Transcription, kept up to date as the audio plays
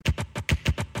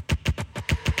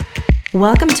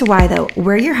Welcome to Why Though.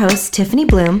 We're your hosts, Tiffany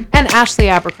Bloom and Ashley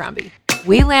Abercrombie.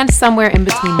 We land somewhere in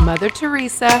between Mother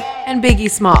Teresa and Biggie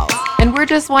Smalls, and we're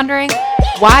just wondering,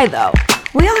 why though?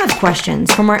 We all have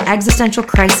questions, from our existential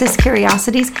crisis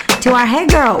curiosities to our, hey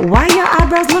girl, why your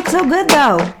eyebrows look so good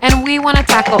though? And we want to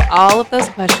tackle all of those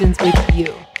questions with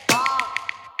you.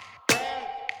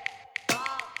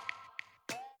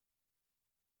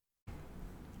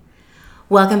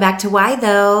 Welcome back to Why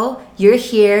Though. You're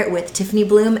here with Tiffany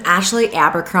Bloom, Ashley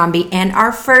Abercrombie, and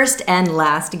our first and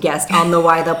last guest on the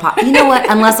Why Though pod. You know what?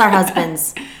 Unless our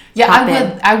husbands. Yeah,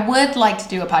 I would like to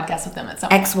do a podcast with them at some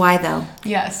point. XY though.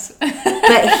 Yes.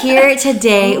 But here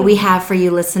today we have for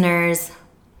you listeners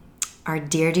our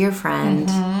dear friend,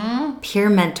 peer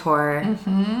mentor,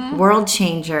 world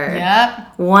changer,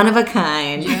 Yep. one of a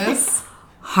kind, Yes.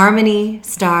 Harmony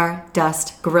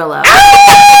Stardust Grillo.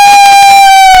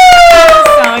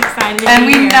 So excited to And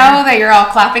be we here. know that you're all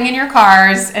clapping in your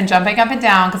cars and jumping up and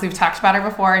down because we've talked about her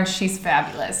before, and she's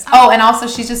fabulous. Oh, and also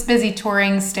she's just busy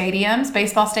touring stadiums,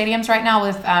 baseball stadiums right now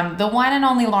with the one and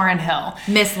only Lauryn Hill.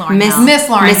 Miss Lauren. Miss- Hill. Miss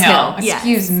Lauryn Miss Hill. Hill, yes.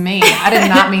 Excuse me. I did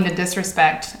not mean to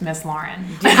disrespect Miss Lauren.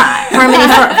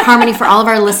 Harmony, for all of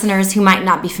our listeners who might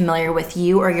not be familiar with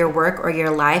you or your work or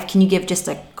your life, can you give just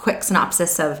a quick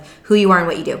synopsis of who you are and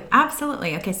what you do?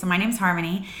 Absolutely. Okay, so my name's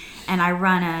Harmony, and I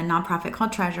run a nonprofit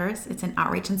called Treasures. It's an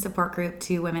outreach and support group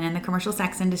to women in the commercial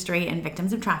sex industry and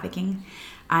victims of trafficking.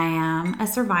 I am a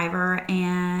survivor,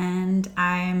 and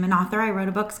I'm an author. I wrote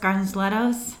a book, Scars and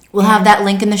Stilettos. We'll have that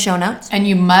link in the show notes. And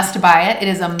you must buy it. It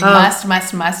is a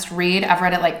must read. I've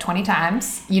read it like 20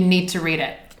 times. You need to read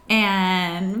it.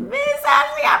 And Miss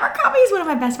Ashley Abercrombie is one of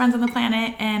my best friends on the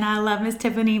planet, and I love Miss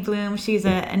Tiffany Bloom. She's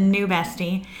a new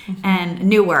bestie, and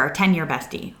newer 10-year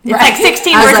bestie. It's like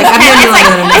 16 I was versus like, I've 10. known you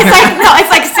longer than that. It's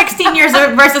like 16 years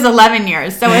versus 11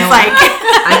 years. So it's like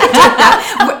I can take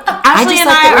that. Ashley just and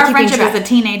like that we're our keeping friendship track. as a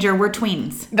teenager, we're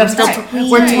tweens. That's Still right. tweens.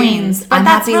 We're tweens. But I'm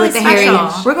that's happy really with the hairy.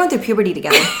 special. We're going through puberty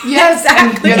together. Yes,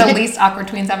 you're the least awkward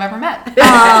tweens I've ever met.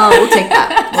 Oh, we'll take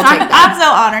that. We'll take that. I'm so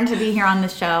honored to be here on the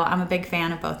show. I'm a big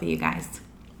fan of both of you guys.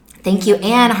 Thank you.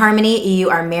 And Harmony, you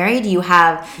are married. You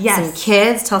have Yes. some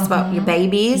kids. Tell us about your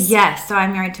babies. Yes, so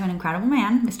I'm married to an incredible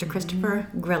man, Mr. Christopher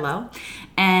Grillo,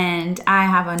 and I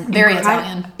have a Very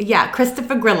Italian. Yeah,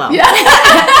 Christopher Grillo. Yeah.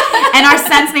 And our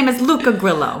son's name is Luca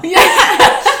Grillo.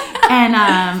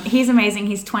 And he's amazing.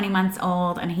 He's 20 months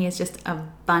old, and he is just a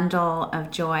bundle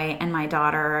of joy. And my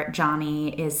daughter, Johnny,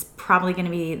 is probably going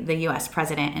to be the U.S.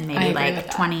 president in I maybe agree like with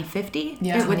that. 2050.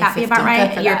 Yeah. Would that be about 2050. right?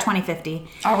 Good for Year that. 2050.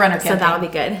 I'll run her So campaign. that'll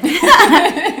be good.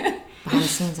 Behind the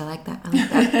scenes, I like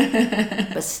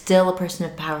that. But still a person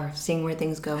of power, seeing where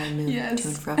things go and move Yes. to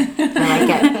and fro. I like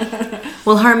it.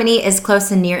 Well, Harmony is close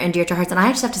and near and dear to our hearts. And I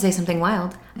just have to say something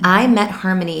wild. I met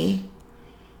Harmony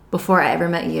before I ever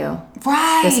met you.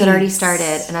 Right. This had already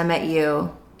started, and I met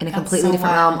you in a completely so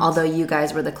different wild. realm, although you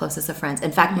guys were the closest of friends.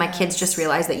 In fact, my kids just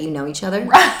realized that you know each other.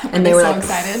 And they were so like,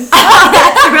 excited.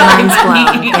 minds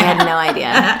blown. They had no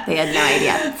idea. They had no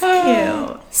idea.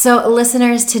 Cute. So,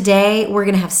 listeners, today we're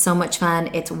going to have so much fun.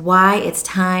 It's why it's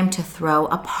time to throw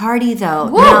a party, though.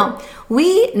 Woo! Now,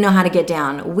 we know how to get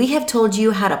down. We have told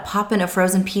you how to pop in a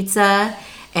frozen pizza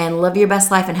and live your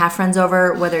best life and have friends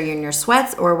over, whether you're in your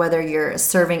sweats or whether you're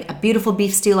serving a beautiful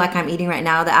beef stew like I'm eating right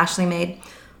now that Ashley made.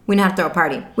 We know how to throw a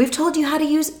party. We've told you how to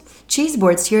use cheese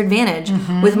boards to your advantage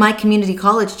with my community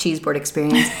college cheese board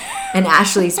experience and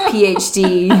Ashley's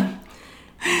PhD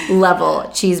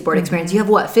level cheese board experience. You have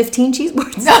what, 15 cheese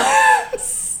boards?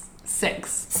 6.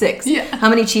 6. Yeah. How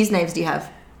many cheese knives do you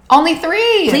have? Only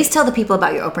 3. Please tell the people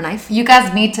about your Oprah knife. You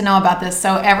guys need to know about this.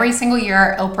 So every single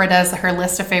year, Oprah does her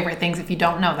list of favorite things, if you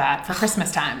don't know that, for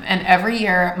Christmas time. And every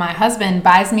year, my husband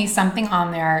buys me something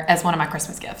on there as one of my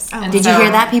Christmas gifts. And Did so- you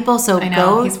hear that, people? So I know,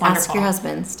 go he's ask wonderful. your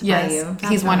husbands to buy Yes, you.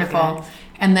 he's wonderful.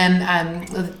 And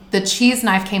then the cheese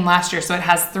knife came last year, so it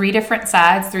has 3 different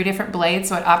sides, 3 different blades,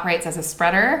 so it operates as a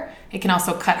spreader. It can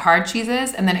also cut hard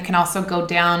cheeses, and then it can also go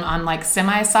down on like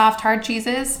semi-soft hard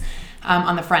cheeses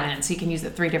on the front end, so you can use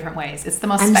it 3 different ways. It's the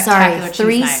most I'm spectacular sorry, cheese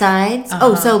 3 knife. sides?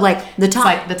 Oh, so like the top.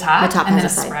 It's like the top and then has a a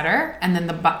side. spreader, and then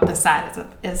the side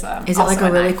is a. Is it like also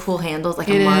a really knife. cool handle? Like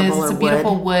It a marble is. It's or a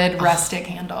beautiful wood? wood rustic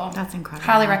handle. That's incredible.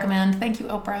 Highly recommend. Thank you,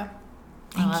 Oprah.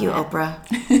 Thank you, Oprah,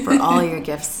 for all your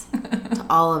gifts to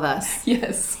all of us.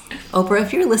 Yes. Oprah,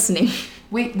 if you're listening,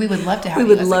 We would love to have we you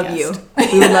would as a love guest. you.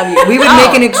 We would love you. We would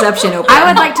make an exception, Oprah. I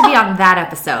would like to be on that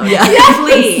episode. Yeah.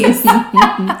 Please.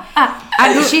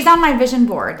 She's on my vision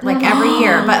board like every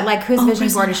year, but like whose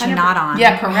vision board is she not on?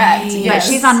 Yeah, correct. But Yes.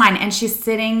 she's on mine, and she's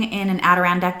sitting in an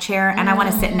Adirondack chair, and I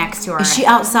want to sit next to her. Is she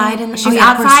outside? She's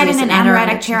outside in an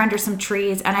Adirondack chair under some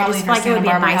trees, and I Probably just in feel her like it would be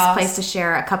a Santa Barbara nice house. place to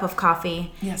share a cup of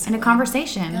coffee Yes, and a it would.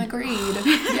 conversation. Agreed.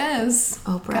 Yes.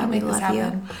 Oprah, Gotta we make this love happen.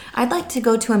 you. I'd like to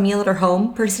go to a meal at her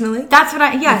home personally. That's what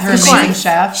yes, Her of amazing course.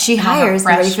 chef. She and all her hires,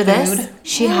 fresh ready for this? food.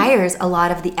 She hires a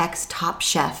lot of the ex-Top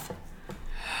Chef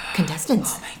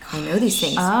contestants. Oh my gosh. I know these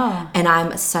things. Oh. And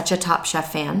I'm such a Top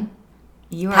Chef fan.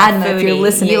 You are Padma, a if foodie. you're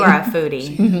listening. You are a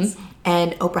foodie.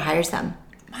 And Oprah hires them.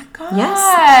 My gosh.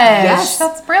 Yes.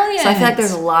 That's brilliant. So I feel like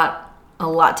there's a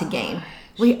lot to gain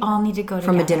We all need to go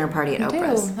from a together. dinner party at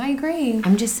Oprah's. I agree.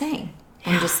 I'm just saying.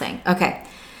 Okay.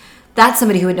 That's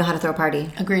somebody who would know how to throw a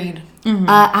party. Agreed.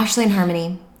 Ashley and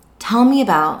Harmony, tell me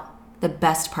about the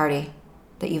best party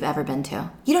that you've ever been to.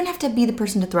 You don't have to be the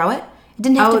person to throw it. It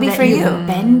didn't have to be that for you. you've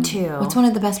been to. What's one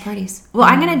of the best parties? Well,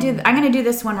 I'm gonna do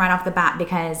this one right off the bat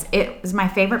because it was my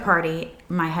favorite party.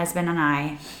 My husband and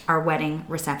I, our wedding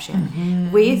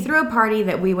reception. We threw a party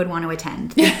that we would want to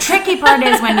attend. The tricky part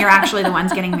is when you're actually the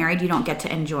ones getting married, you don't get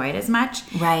to enjoy it as much.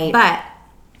 Right. But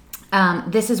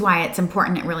this is why it's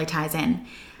important. It really ties in.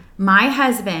 My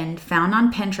husband found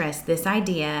on Pinterest this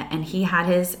idea, and he had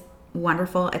his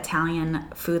wonderful Italian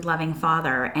food-loving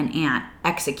father and aunt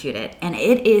execute it. And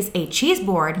it is a cheese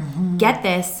board, get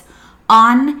this,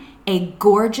 on a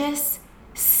gorgeous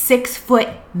 6-foot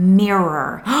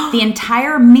mirror. The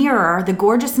entire mirror, the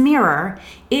gorgeous mirror,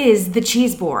 is the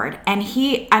cheese board. And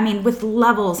with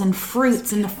levels and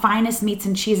fruits and the finest meats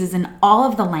and cheeses in all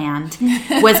of the land,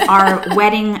 was our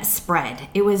wedding spread.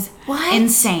 It was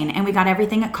insane. And we got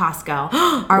everything at Costco.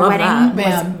 Our Love wedding that. was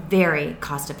Bam. very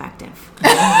cost effective.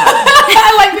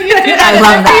 I like that you did I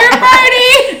love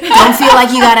that. party. Don't feel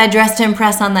like you gotta dress to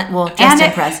impress on that. Well, dress And to it-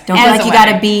 impress. Don't and feel it's like a you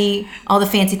gotta wedding. be all the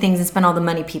fancy things and spend all the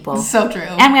money, people. So true.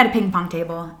 And we had a ping pong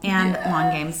table and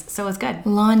lawn games. So it was good.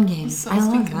 Lawn games. I love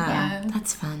stinking that. fun.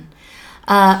 That's fun.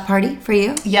 Party for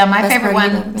you? Yeah, my Best favorite party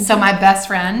you've ever one. been So to? my best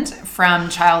friend from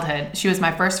childhood. She was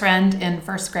my first friend in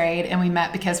first grade, and we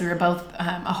met because we were both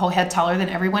a whole head taller than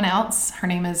everyone else. Her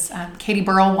name is Katie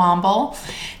Burrell Womble,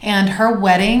 and her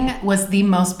wedding was the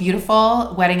most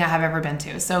beautiful wedding I have ever been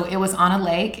to. So it was on a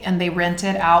lake, and they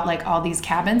rented out like all these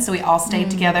cabins. So we all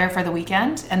stayed together for the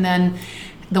weekend, and then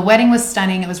the wedding was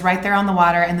stunning. It was right there on the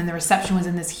water, and then the reception was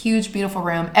in this huge, beautiful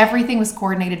room. Everything was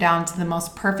coordinated down to the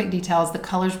most perfect details. The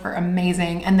colors were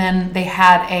amazing, and then they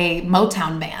had a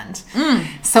Motown band.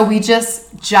 So we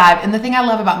just jive. And the thing I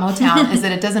love about Motown is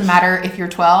that it doesn't matter if you're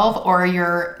 12 or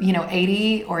you're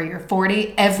 80 or you're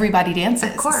 40. Everybody dances.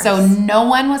 Of course. So no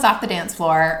one was off the dance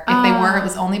floor. If they were, it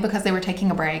was only because they were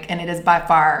taking a break. And it is by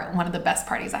far one of the best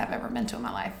parties I have ever been to in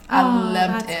my life. I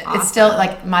loved it. It's still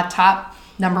like my top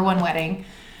number one wedding.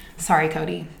 Sorry,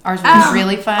 Cody. Ours was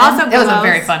really fun. also it was a Grillo's.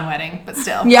 very fun wedding, but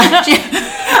still. Yeah.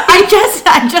 I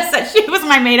just said she was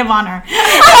my maid of honor.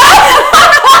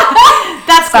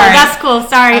 That's cool. Sorry. That's cool.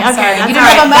 Sorry. I'm okay. sorry. That's You didn't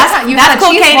all have a right. Motown. You that's had a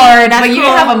cool, cheese Katie. board, That's but you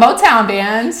cool. didn't have a Motown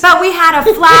band. But we had a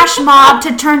flash mob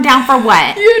to turn down for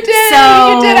what? You did. So,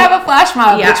 You did have a flash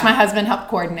mob, Yeah. which my husband helped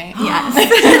coordinate. Yes.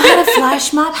 You had a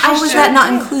flash mob? How was sure that not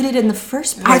did. included in the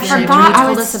first I part? forgot. You I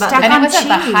told was us about stuck that. And it on was at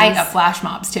the height cheese. of flash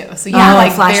mobs too. So you Oh, were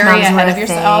like flash very mobs were ahead a of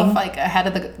yourself, thing. like ahead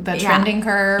of the Yeah. trending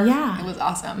curve. Yeah. It was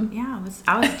awesome. Yeah,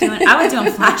 I was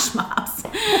doing flash mobs.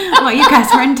 Well, you guys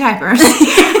were in diapers.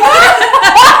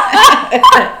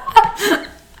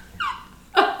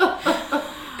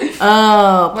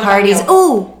 Oh, parties. about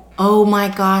you? Oh my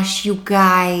gosh, you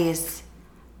guys.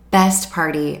 Best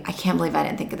party. I can't believe I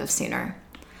didn't think of this sooner.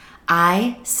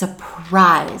 I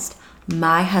surprised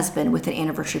my husband with an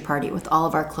anniversary party with all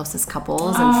of our closest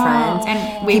couples and friends.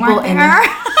 and we weren't in- there?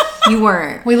 You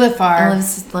weren't. We live far. I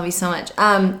love you so much.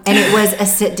 And it was a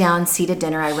sit-down, seated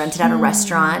dinner. I rented out a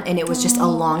restaurant, and it was just a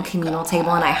long communal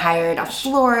table, and I hired a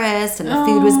florist, and the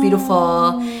food was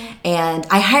beautiful. And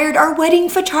I hired our wedding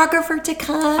photographer to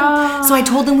come. So I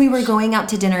told them we were going out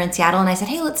to dinner in Seattle, and I said,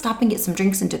 hey, let's stop and get some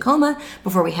drinks in Tacoma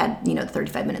before we had, the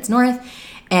 35 minutes north.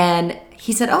 And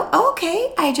he said, oh,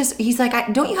 okay. He's like,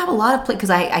 don't you have a lot of because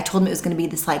I told him it was going to be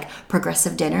this like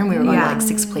progressive dinner, and we were going to like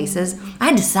 6 places. I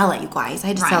had to sell it, you guys. I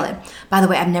had to sell it. By the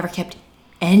way, I've never kept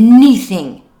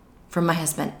anything from my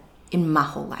husband in my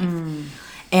whole life.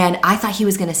 And I thought he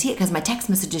was going to see it because my text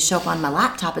messages show up on my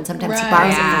laptop, and sometimes he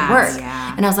borrows it for work.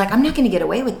 Yeah. And I was like, I'm not going to get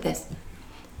away with this.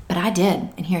 But I did,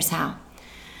 and here's how.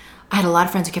 I had a lot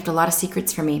of friends who kept a lot of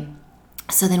secrets from me.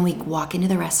 So then we walk into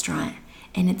the restaurant,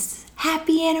 and it's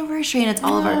happy anniversary, and it's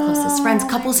all of our closest friends,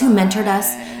 couples who mentored us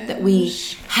that we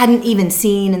hadn't even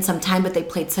seen in some time, but they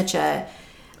played such a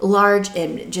large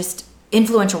and just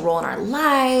influential role in our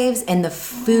lives, and the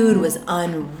food was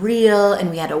unreal, and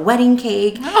we had a wedding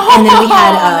cake, and then we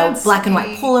had a black and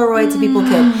white Polaroid so people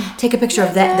could take a picture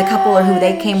of the couple or who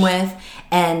they came with,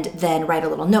 and then write a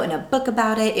little note in a book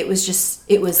about it. It was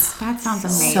That sounds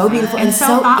amazing. so beautiful and so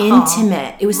thoughtful.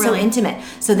 intimate. It was Really. so intimate.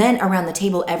 So then around the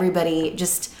table, everybody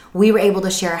we were able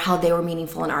to share how they were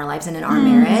meaningful in our lives and in our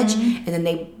marriage, and then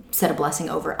they said a blessing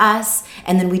over us,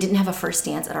 and then we didn't have a first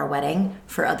dance at our wedding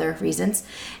for other reasons,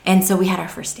 and so we had our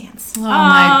first dance. Oh my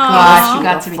gosh, you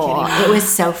got to be Beautiful. kidding me. It was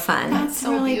so fun. That's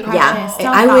So really beautiful. precious.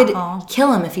 Yeah, So I would thoughtful.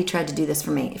 kill him if he tried to do this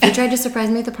for me. If he tried to surprise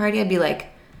me at the party, I'd be like,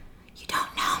 "You don't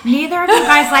know me." Neither of you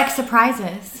guys like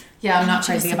surprises. Yeah, I'm not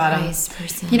crazy about them. Surprise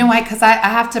person. You know why? Because I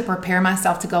have to prepare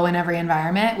myself to go in every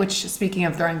environment, which, speaking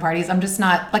of throwing parties, I'm just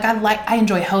not, like, I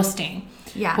enjoy hosting.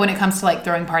 Yeah. But when it comes to, like,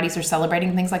 throwing parties or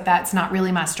celebrating things like that, it's not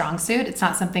really my strong suit. It's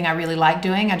not something I really like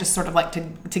doing. I just sort of like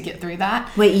to get through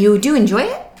that. Wait, you do enjoy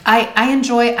it? I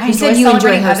enjoy said you enjoy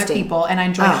celebrating other hosting. people, and I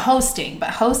enjoy Oh. hosting, but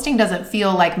hosting doesn't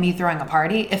feel like me throwing a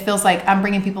party. It feels like I'm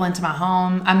bringing people into my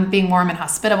home. I'm being warm and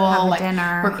hospitable. Have a like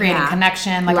dinner, we're creating yeah.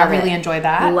 connection. Like Love I really it. enjoy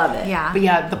that. Love it. Yeah. But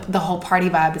yeah, the whole party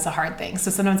vibe is a hard thing.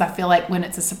 So sometimes I feel like when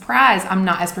it's a surprise, I'm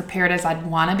not as prepared as I'd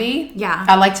want to be. Yeah.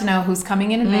 I like to know who's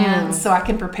coming in advance so I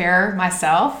can prepare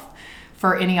myself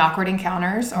for any awkward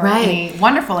encounters or Right. any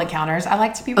wonderful encounters. I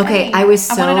like to be ready. Okay, I want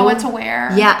to know what to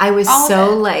wear. Yeah, I was All of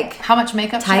so it. like How much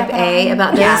makeup should I type put A on?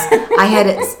 about this. I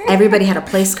had everybody had a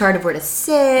place card of where to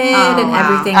sit and wow.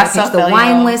 everything. I I so picked the feel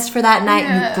wine you. list for that night.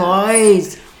 Yes. You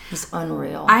guys, it was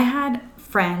unreal. I had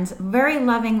friends, very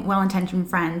loving, well-intentioned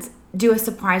friends, do a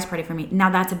surprise party for me.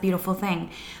 Now that's a beautiful thing.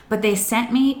 But they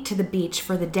sent me to the beach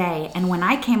for the day, and when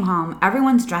I came home,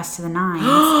 everyone's dressed to the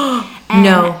nines. And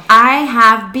No. I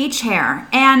have beach hair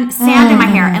and sand in my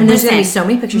hair. And there's listen, gonna be so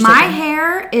many pictures my taken.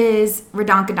 hair is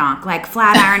redonkadonk, like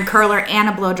flat iron, curler, and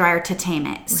a blow dryer to tame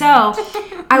it. So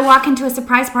I walk into a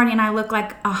surprise party and I look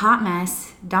like a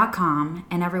hotmess.com,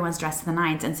 and everyone's dressed to the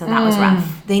nines, and so that was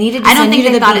rough. They needed to I don't send think you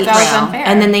to they the thought it beach, That was through. unfair.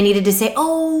 and then they needed to say,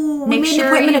 "Oh, we Make made sure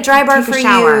an appointment you at Dry Bar take for a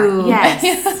shower. you." Yes.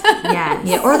 Yes.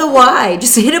 Yeah, or the Y.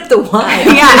 Just hit up the Y.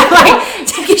 Yeah, like,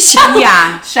 Take a shower.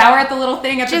 yeah. Shower at the little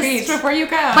thing at the Just- beach before you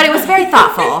go. But it was very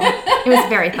thoughtful. It was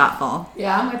very thoughtful.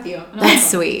 yeah, I'm with you. That's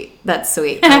sweet. That's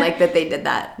sweet. I like that they did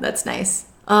that. That's nice.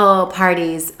 Oh,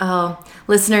 parties. Oh,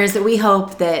 listeners, we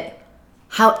hope that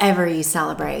however you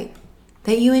celebrate,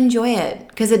 that you enjoy it.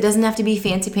 Because it doesn't have to be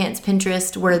fancy pants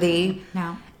Pinterest worthy.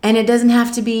 No. And it doesn't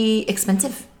have to be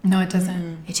expensive. No, it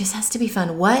doesn't. It just has to be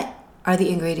fun. What are the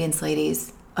ingredients,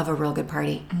 ladies, of a real good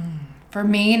party? For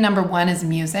me, number one is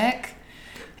music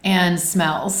and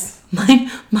smells.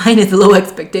 Mine is low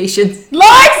expectations. Low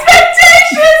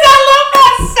expectations! I love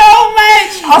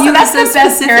that so much. Also, You were that's so the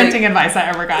best specific. parenting advice I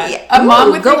ever got. Yeah. A mom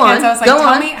Ooh, with go three kids, on. I was like, Go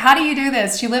tell on. me, how do you do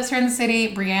this? She lives here in the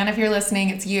city. Brianne, if you're listening,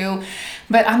 it's you.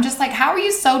 But I'm just like, how are you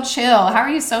so chill? How are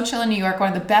you so chill in New York?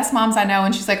 One of the best moms I know.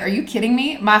 And she's like, are you kidding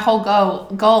me? My whole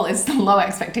goal is the low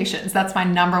expectations. That's my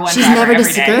number one She's driver never every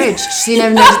day. discouraged. She's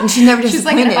never She's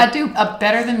like, disappointed. if I do a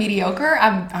better than mediocre,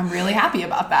 I'm really happy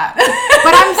about that.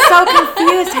 But I'm so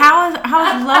confused.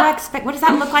 How is low expect? What does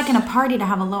that look like in a party to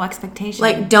have a low expectation?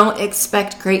 Like, don't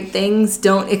expect great things.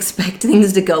 Don't expect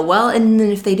things to go well. And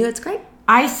then if they do, it's great.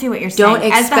 I see what you're saying. Don't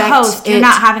expect As the host, you're it-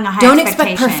 not having a high Don't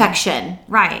expectation. expect perfection.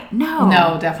 Right. No.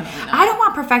 No, definitely not. I don't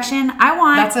want perfection. I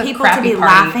want That's a people to crappy be party,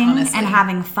 laughing honestly. and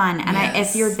having fun. And Yes.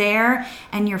 if you're there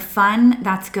and you're fun,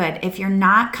 that's good. If you're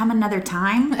not, come another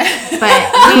time. But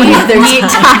we need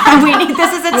time. We need.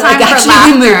 This is a time Like, for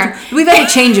actually, laughter. we've had a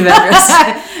change of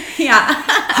address. Yeah.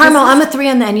 Harmel, I'm a 3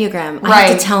 on the Enneagram. I have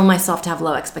Right. to tell myself to have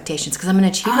low expectations because I'm an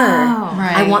achiever. Oh.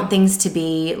 Right. I want things to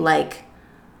be like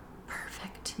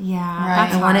perfect. Yeah. Right.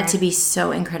 That's I want it hard. to be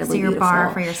so incredibly So your beautiful.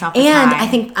 bar for yourself is and high. I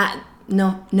think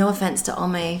no offense to all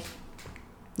my.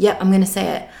 Yep, I'm gonna say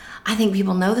it. I think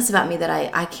people know this about me that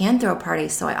I can throw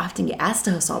parties, so I often get asked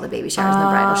to host all the baby showers and the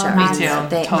bridal showers. Me and too,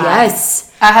 everything. totally.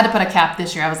 Yes. I had to put a cap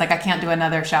this year. I was like, I can't do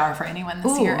another shower for anyone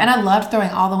this year. And I loved throwing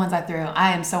all the ones I threw.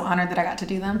 I am so honored that I got to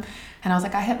do them. And I was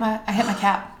like, I hit my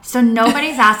cap. So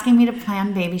nobody's asking me to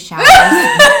plan baby showers.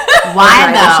 Why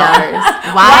Bridal though?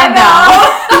 showers. Why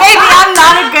though? Maybe I'm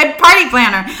not a good party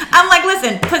planner. I'm like,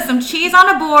 listen, put some cheese on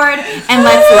a board and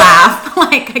let's laugh.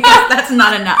 Like, I guess that's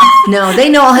not enough. No, they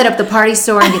know I'll hit up the party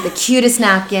store and get the cutest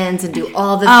napkins and do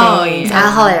all the Oh, things. yeah.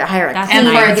 I'll hire a That's And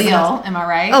cleaner, for a give them deal, am I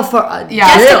right? Oh, for Yeah.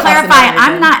 Just real to clarify, awesome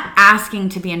I'm everything. not asking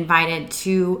to be invited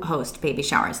to host baby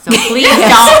showers. So please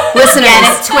don't listeners, get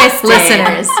it twisted.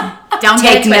 listeners, Don't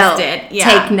take get it note. twisted. Yeah.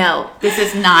 Take note. This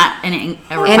is not a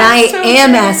request. And I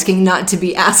am asking not to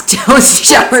be asked to host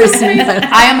showers.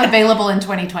 I am available in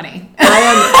 2020.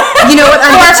 You know what?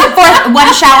 For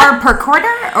one shower per quarter,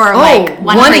 or like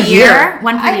one one per a year.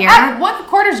 One per year. One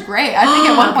quarter's great. I think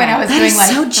at one point I was That doing is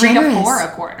like so 3 to generous. 4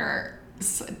 a quarter.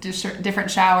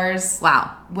 Different showers.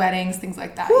 Wow. Weddings, things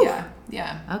like that.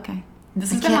 Yeah. Okay. This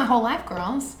has been my whole life,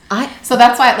 girls. I- So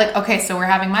that's why, like, okay, so we're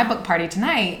having my book party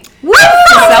tonight Woo!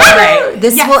 to celebrate.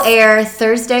 This will air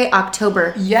Thursday,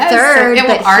 October 3rd. So it will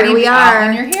but already here we be out are.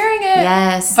 when you're hearing it.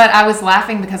 Yes. But I was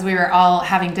laughing because we were all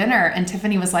having dinner, and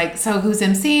Tiffany was like, so who's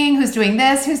emceeing? Who's doing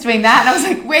this? Who's doing that? And I was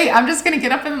like, wait, I'm just going to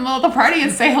get up in the middle of the party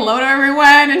and say hello to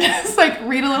everyone and just, like,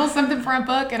 read a little something for a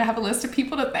book and have a list of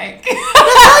people to thank.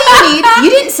 That's all you need. You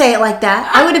didn't say it like that.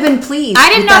 I would have been pleased. I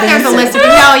didn't with know that if there was a answer. list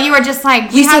of no. You were just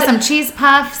like You we had said- some cheese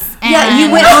puffs. And Yeah,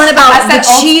 you went on about I said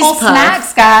the old cheese school puff.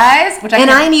 snacks, guys. Which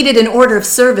And I needed an order of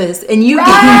service, and you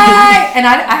Right. And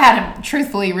I hadn't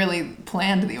truthfully really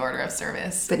planned the order of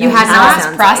service. But You now had know not? what it I was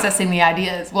sounds processing the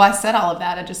ideas. Well, I said all of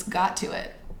that. I just got to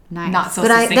it. Nice. Not so But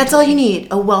that's all you succinctly. need.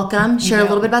 A welcome, share a Yeah.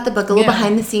 little bit about the book, a little Yeah.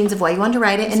 behind the scenes of why you wanted to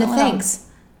write it, and a hello. thanks.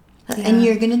 And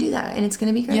you're going to do that, and it's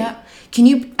going to be great. Yeah. Can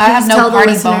you please I have no tell the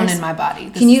party listeners, bone in my body.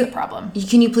 This can is you, the problem.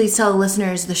 Can you please tell the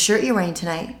listeners the shirt you're wearing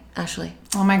tonight, Ashley?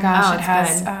 Oh my gosh, Oh, it it's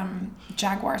has good.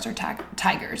 Jaguars or tigers.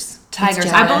 Tigers.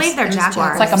 jaguars. I believe they're It's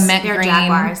jaguars. It's like a mint They're green.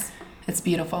 jaguars. It's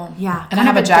beautiful. Yeah, And I kind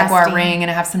have of a a jaguar dusty- ring,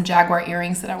 and I have some jaguar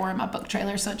earrings that I wore in my book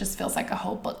trailer, so it just feels like a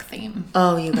whole book theme.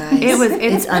 Oh, you guys.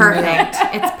 It's unreal. perfect.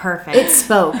 It's perfect. It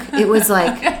spoke. It was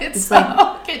like, It's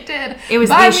like, it did. it was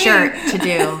Buy the me. shirt to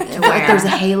do to like there was a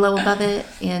wear. halo above it,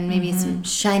 and maybe some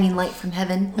shining light from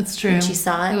heaven. It's true. When she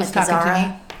saw it, It was at the talking to Zara.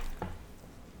 me.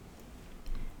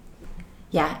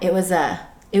 Yeah, it was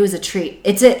a treat.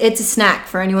 It's a snack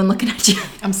for anyone looking at you.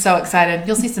 I'm so excited.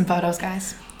 You'll see some photos,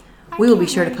 guys. We will be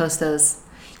sure to post those.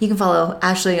 You can follow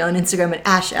Ashley on Instagram at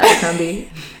Ash Abercrombie.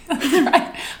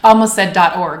 I almost said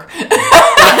 .org. Org.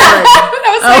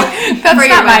 I was like, that's For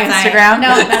your not my website. Instagram.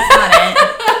 No, that's not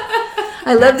it.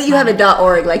 I love that you have a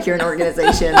 .org like you're an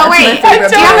organization. Oh That's my wait,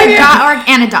 favorite do you have part. a .org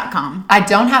and a .com? I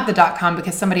don't have the .com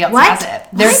because somebody else What? has it.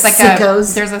 There's What? like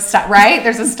Sickos. there's a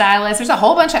stylist. There's a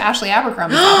whole bunch of Ashley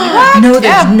Abercrombie. No, there's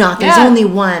Yeah. not. There's Yeah. only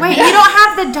one. Wait, you don't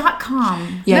have the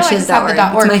 .com. Yeah, No, she I has just have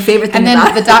the .org. It's my favorite thing And then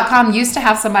about the it. .com used to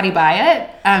have somebody buy it.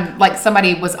 Like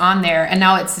somebody was on there, and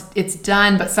now it's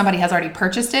done, but somebody has already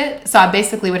purchased it. So I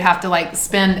basically would have to like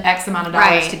spend X amount of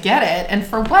dollars Right. to get it. And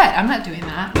for what? I'm not doing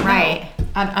that. No. Right.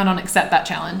 I don't accept that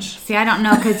challenge. See, I don't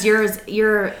know because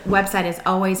your website is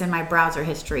always in my browser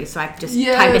history, so I just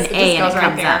Yes, type in it A just and goes it right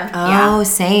comes there. up. Oh, Yeah,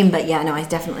 same. But yeah, no, I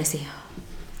definitely see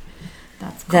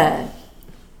that's cool.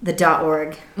 the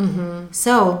 .org. Mm-hmm.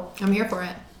 So, I'm here for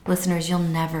it. listeners, you'll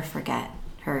never forget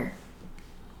her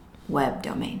web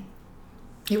domain.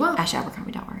 You will.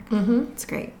 AshAbercrombie.org. Mm-hmm. It's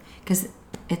great because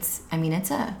that's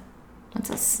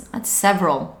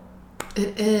several.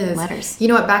 It is. Letters. You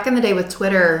know what? Back in the day with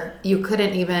Twitter, you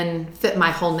couldn't even fit my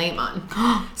whole name on.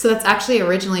 So that's actually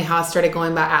originally how I started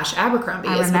going by Ash Abercrombie.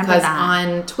 I is remember because that.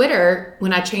 on Twitter,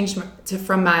 when I changed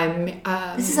from my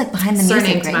This is like behind the surname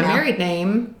music to right my now. married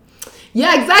name.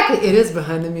 Yeah, exactly. It is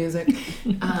behind the music.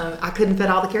 I couldn't fit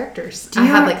all the characters. I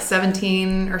had like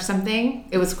 17 or something.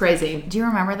 It was crazy. Do you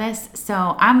remember this?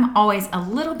 So I'm always a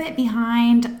little bit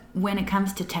behind when it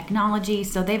comes to technology.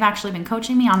 So they've actually been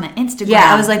coaching me on the Instagram.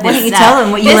 Yeah, I was like, why don't you This, tell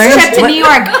them what you this learned? trip to What- New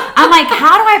York. I'm like,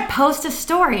 how do I post a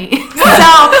story?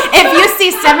 So if you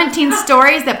see 17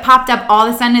 stories that popped up all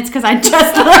of a sudden, it's because I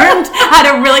just learned how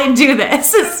to really do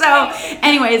this. So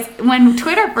anyways, when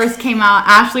Twitter first came out,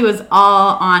 Ashley was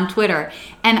all on Twitter.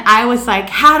 And I was like,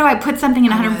 how do I put something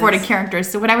in 140 characters?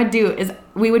 So what I would do is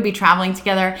we would be traveling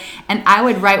together and I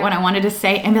would write what I wanted to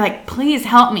say and be like, please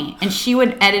help me. And she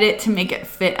would edit it to make it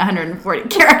fit 140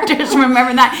 characters.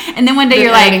 Remember that? And then one day Good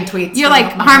you're like, editing tweets you're for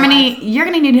like, my Harmony, you're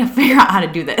going to need to figure out how to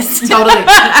do this. Totally.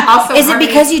 Also, Is it Harmony-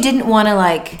 because you didn't want to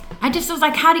like? I just was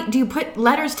like, how do you put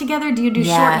letters together? Do you do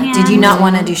Yeah. shorthand? Did you not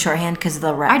want to do shorthand because of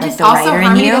the like just the Also, writer in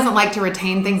Harmony you? doesn't like to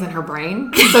retain things in her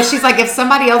brain. So she's like, if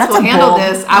somebody else That's will a handle bold-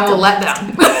 this, I will let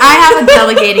them. I have a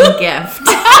delegating gift.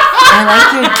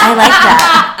 I like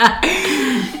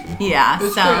that. Yeah. So,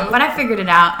 true. but I figured it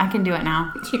out. I can do it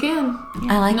now. She can.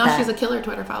 I like No, that. she's a killer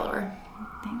Twitter follower.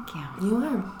 Thank you. You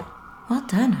are. Well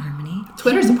done, Harmony.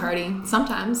 Twitter's a party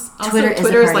sometimes. Also, Twitter is a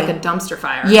Twitter is party. like a dumpster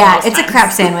fire. Yeah, most it's a times.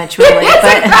 crap sandwich, really.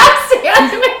 but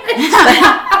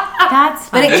That's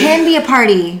but fine. it can be a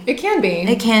party. It can be.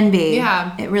 It can be.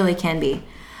 Yeah. It really can be.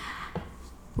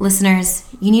 Listeners,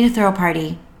 you need to throw a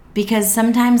party because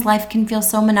sometimes life can feel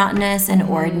so monotonous and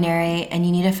ordinary, and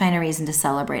you need to find a reason to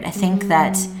celebrate. I think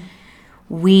that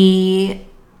we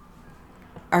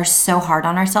are so hard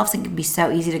on ourselves. It can be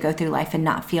so easy to go through life and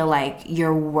not feel like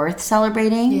you're worth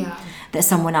celebrating, that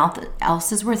someone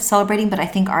else is worth celebrating. But I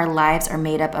think our lives are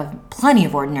made up of plenty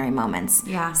of ordinary moments.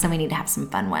 Yeah. So we need to have some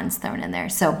fun ones thrown in there.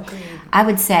 So I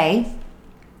would say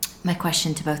my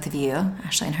question to both of you,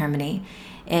 Ashley and Harmony,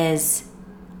 is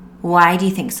why do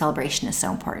you think celebration is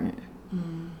so important?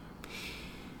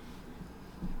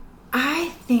 I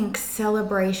think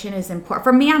celebration is important.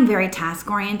 For me, I'm very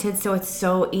task-oriented, so it's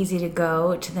so easy to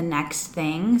go to the next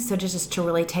thing. So just to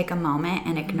really take a moment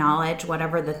and acknowledge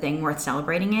whatever the thing worth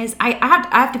celebrating is. I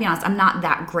have to be honest, I'm not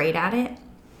that great at it.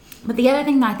 But the other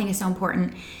thing that I think is so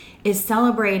important is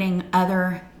celebrating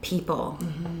other people.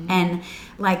 And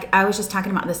like I was just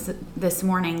talking about this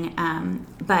morning,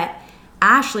 but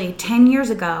Ashley, 10 years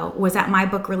ago, was at my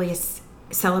book release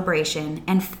celebration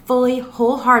and fully,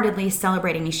 wholeheartedly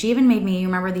celebrating me. She even made me, you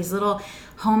remember, these little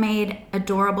homemade,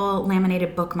 adorable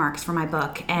laminated bookmarks for my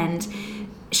book. And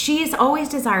she's always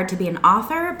desired to be an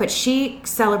author, but she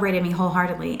celebrated me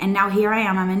wholeheartedly. And now here I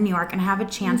am, I'm in New York, and I have a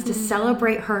chance to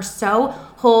celebrate her so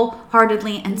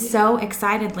wholeheartedly and so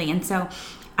excitedly. And so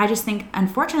I just think,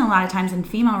 unfortunately, a lot of times in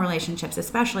female relationships,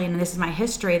 especially, and this is my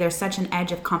history, there's such an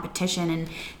edge of competition and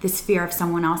this fear of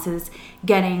someone else's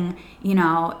getting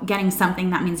something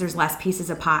that means there's less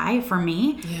pieces of pie for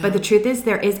me. But the truth is,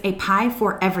 there is a pie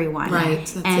for everyone.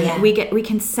 Right. And we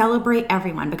can celebrate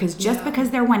everyone, because just because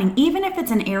they're winning, even if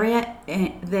it's an area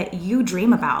that you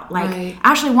dream about, like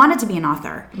Ashley wanted to be an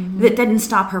author, that didn't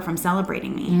stop her from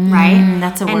celebrating me, right?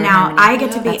 That's a word. And now I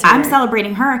get to be, I'm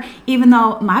celebrating her, even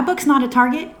though my book's not a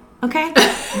Target. Okay,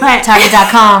 but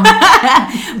Target.com,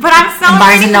 but I'm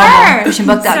celebrating her.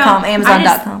 Christianbook.com,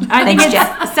 Amazon.com. I think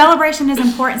celebration is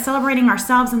important. Celebrating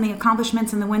ourselves and the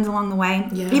accomplishments and the wins along the way,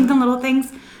 even the little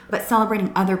things. But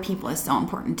celebrating other people is so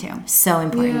important too. So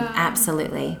important,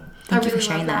 absolutely. Thank you for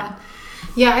sharing that.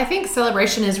 Yeah, I think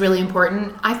celebration is really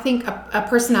important. I think a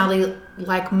personality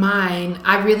like mine,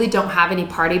 I really don't have any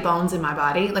party bones in my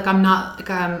body. Like I'm not, like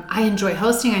I enjoy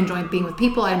hosting, I enjoy being with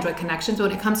people, I enjoy connections. But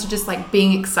when it comes to just like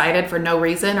being excited for no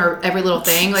reason or every little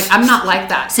thing, like I'm not like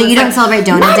that. So you don't celebrate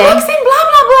donut day? My book's in blah,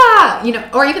 blah, blah. You know,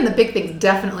 or even the big things,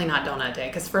 definitely not donut day.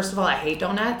 Because first of all, I hate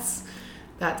donuts.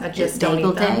 I just don't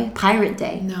eat them. Day? Pirate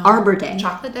Day? No. Arbor Day?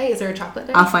 Chocolate Day? Is there a chocolate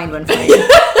day? I'll find one for you.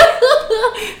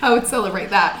 I would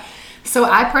celebrate that. So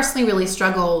I personally really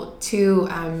struggle to,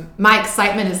 my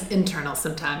excitement is internal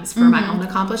sometimes for my own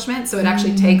accomplishment. So it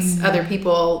actually takes other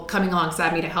people coming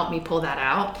alongside me to help me pull that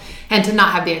out and to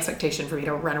not have the expectation for me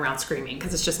to run around screaming,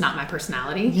 because it's just not my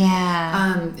personality.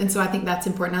 Yeah. And so I think that's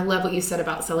important. I love what you said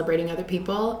about celebrating other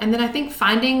people. And then I think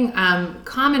finding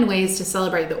common ways to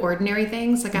celebrate the ordinary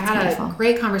things. Like I had a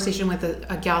great conversation with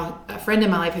a friend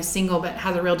in my life who's single but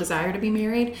has a real desire to be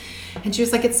married. And she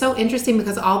was like, it's so interesting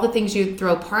because all the things you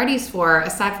throw parties for,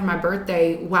 aside from my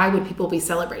birthday, why would people be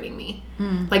celebrating me?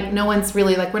 Like no one's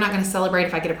really like, we're not going to celebrate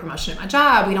if I get a promotion at my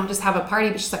job. We don't just have a party.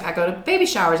 But she's like, I go to baby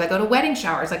showers, I go to wedding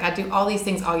showers, like I do all these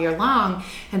things all year long.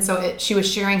 And so she was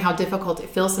sharing how difficult it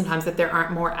feels sometimes that there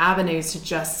aren't more avenues to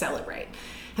just celebrate.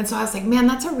 And so I was like, man,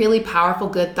 that's a really powerful,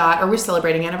 good thought. Or we're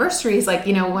celebrating anniversaries, like,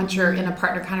 you know, once you're in a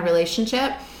partner kind of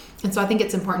relationship. And so I think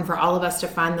it's important for all of us to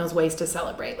find those ways to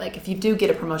celebrate. Like if you do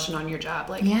get a promotion on your job,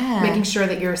 like making sure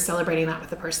that you're celebrating that with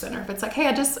the person. Or if it's like, hey,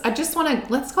 I just want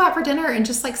to, let's go out for dinner and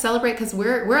just like celebrate because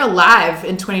we're alive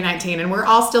in 2019 and we're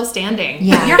all still standing.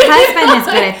 Yeah. Your husband is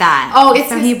good at that. Oh, it's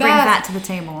so his he brings best. that to the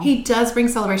table. He does bring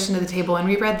celebration to the table. And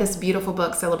we read this beautiful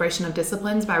book, Celebration of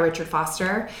Disciplines by Richard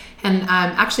Foster. And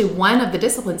actually one of the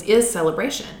disciplines is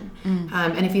celebration.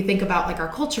 And if you think about like our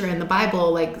culture in the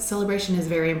Bible, like celebration is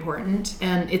very important,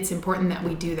 and it's important that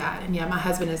we do that. And my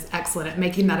husband is excellent at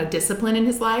making that a discipline in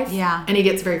his life. Yeah. And he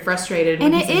gets very frustrated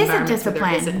when and he's it in is a environments where there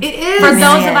discipline. isn't. It is. For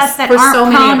those of us that For aren't so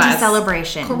many prone of to us.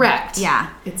 celebration. Correct. Yeah.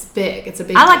 It's big. It's a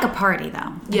big I deal. like a party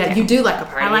though. Yeah, you do like a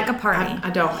party. I like a party. I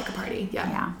don't like a party.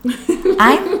 Yeah.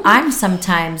 I'm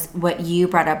sometimes what you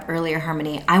brought up earlier,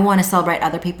 Harmony. I want to celebrate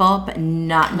other people, but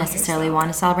not necessarily want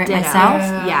to celebrate myself.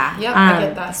 Yeah. Yep, I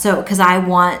get that. So, because I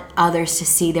want others to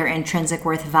see their intrinsic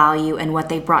worth, value, and what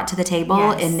they brought to the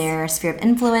table in their sphere of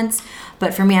influence.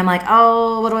 But for me, I'm like,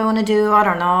 oh, what do I want to do? I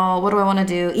don't know. What do I want to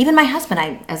do? Even my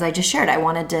husband, as I just shared, I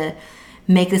wanted to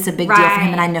make this a big deal for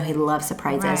him, and I know he loves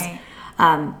surprises.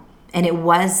 Right. And it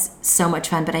was so much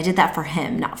fun, but I did that for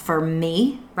him, not for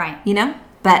me. Right. You know?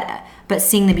 But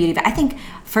seeing the beauty of it. I think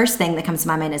first thing that comes to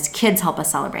my mind is kids help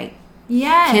us celebrate.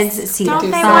 Yes. Kids see Don't the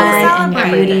they fun want to and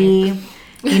celebrate? beauty.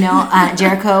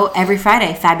 Jericho every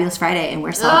Friday, Fabulous Friday, and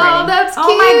we're celebrating. Oh, that's cute.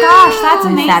 Oh my gosh, that's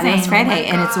amazing. Fabulous Friday,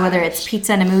 and it's whether it's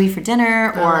pizza and a movie for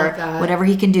dinner or whatever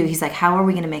he can do. He's like, how are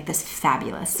we going to make this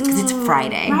fabulous? Because it's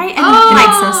Friday. Right? And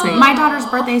it's so sweet. My daughter's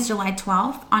birthday is July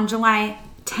 12th. On July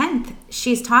 10th,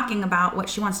 she's talking about what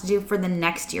she wants to do for the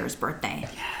next year's birthday.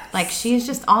 Yes. Like, she's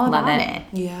just all about it.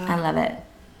 Yeah. I love it.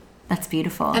 That's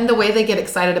beautiful. And the way they get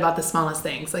excited about the smallest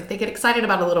things. Like, they get excited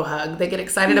about a little hug. They get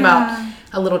excited about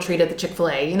a little treat at the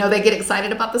Chick-fil-A. They get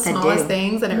excited about the smallest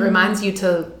things. And it reminds you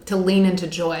to lean into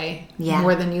joy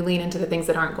more than you lean into the things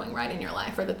that aren't going right in your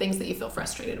life or the things that you feel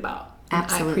frustrated about.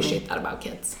 Absolutely. I appreciate that about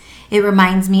kids. It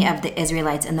reminds me of the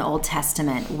Israelites in the Old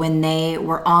Testament when they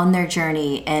were on their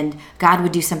journey and God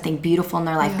would do something beautiful in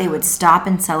their life. They would stop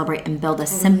and celebrate and build a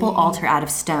simple altar out of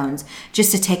stones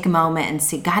just to take a moment and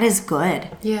see God is good.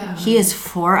 Yeah. He is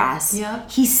for us. Yeah.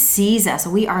 He sees us.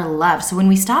 We are loved. So when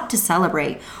we stop to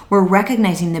celebrate, we're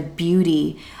recognizing the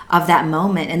beauty of that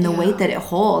moment and the weight that it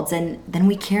holds, and then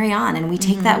we carry on and we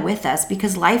take that with us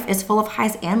because life is full of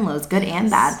highs and lows, good and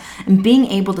bad, and being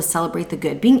able to celebrate the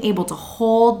good, being able to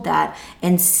hold that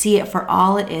and see it for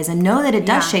all it is and know that it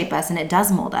does shape us and it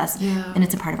does mold us and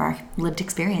it's a part of our lived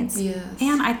experience.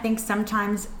 And I think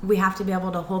sometimes we have to be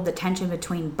able to hold the tension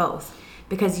between both.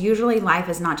 Because usually life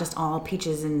is not just all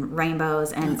peaches and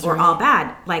rainbows or all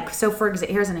bad. Like, so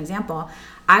here's an example.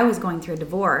 I was going through a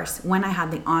divorce when I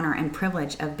had the honor and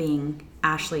privilege of being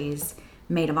Ashley's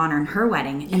maid of honor in her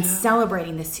wedding and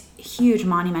celebrating this huge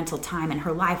monumental time in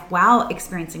her life while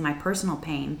experiencing my personal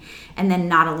pain, and then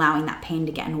not allowing that pain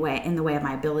to get in the way of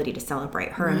my ability to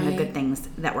celebrate her and the good things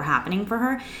that were happening for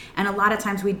her. And a lot of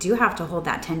times we do have to hold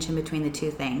that tension between the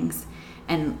two things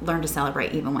and learn to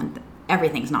celebrate even when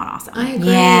everything's not awesome. I agree.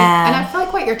 Yeah. And I feel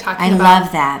like what you're talking I about.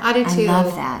 love that. I do too. I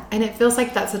love that. And it feels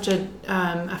like that's such a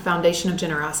foundation of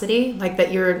generosity. Like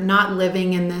that you're not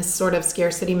living in this sort of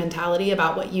scarcity mentality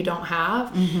about what you don't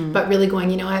have, but really going,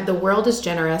 the world is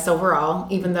generous overall,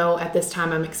 even though at this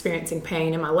time I'm experiencing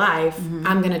pain in my life,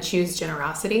 I'm going to choose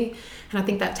generosity. And I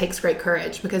think that takes great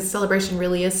courage because celebration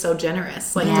really is so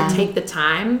generous. Like to take the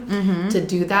time to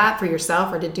do that for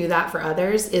yourself or to do that for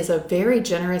others is a very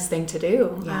generous thing to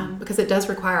do. Because it does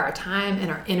require our time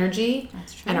and our energy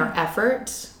and our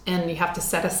effort. And you have to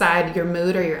set aside your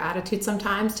mood or your attitude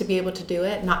sometimes to be able to do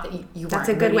it. Not that you That's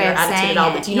weren't a good way of attitude saying at all,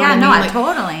 it. but you know what I mean?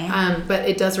 Totally. But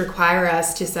it does require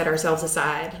us to set ourselves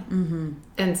aside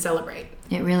and celebrate.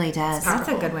 It really does. That's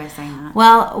a good way of saying that.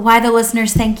 Well, Why the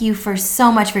listeners, thank you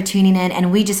so much for tuning in. And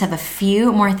we just have a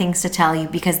few more things to tell you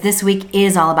because this week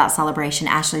is all about celebration.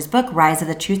 Ashley's book, Rise of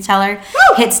the Truth Teller,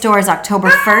 hit stores October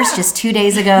 1st, just 2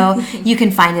 days ago. You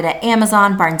can find it at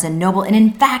Amazon, Barnes & Noble. And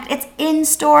in fact, it's in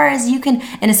stores. You can,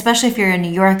 and especially if you're a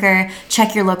New Yorker,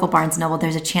 check your local Barnes & Noble.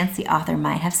 There's a chance the author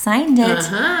might have signed it.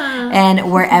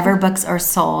 And wherever books are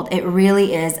sold, it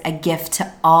really is a gift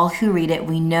to all who read it.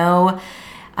 We know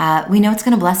it's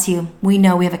going to bless you. We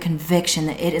know we have a conviction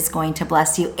that it is going to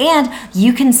bless you. And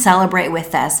you can celebrate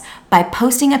with us by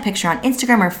posting a picture on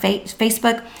Instagram or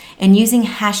Facebook and using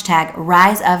hashtag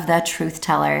Rise of the Truth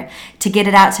Teller to get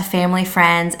it out to family,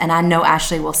 friends. And I know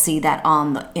Ashley will see that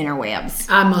on the interwebs.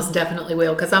 I most definitely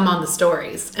will because I'm on the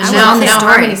stories. And She's now on the stories.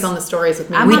 Harmony's on the stories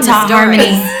with me. We taught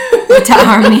Harmony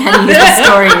how to use the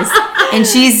stories. And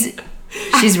she's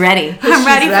ready. I'm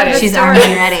ready for the She's story.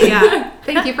 already ready. Yeah.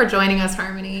 Thank you for joining us,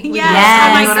 Harmony.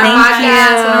 Yes, on our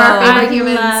podcast, one of our favorite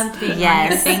humans.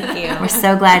 Yes. Thank you. We're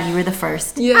so glad you were the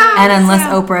first. Yeah. And unless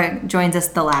Oprah joins us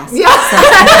the last. Yeah. So,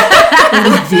 we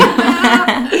love you.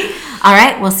 All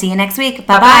right, we'll see you next week.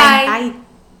 Bye-bye.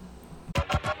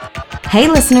 Bye. Hey,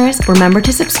 listeners, remember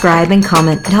to subscribe and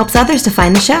comment. It helps others to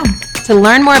find the show. To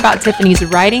learn more about Tiffany's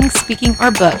writing, speaking,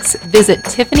 or books, visit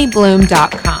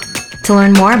TiffanyBloom.com. To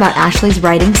learn more about Ashley's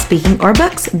writing, speaking, or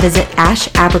books, visit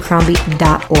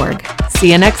ashabercrombie.org.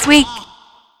 See you next week.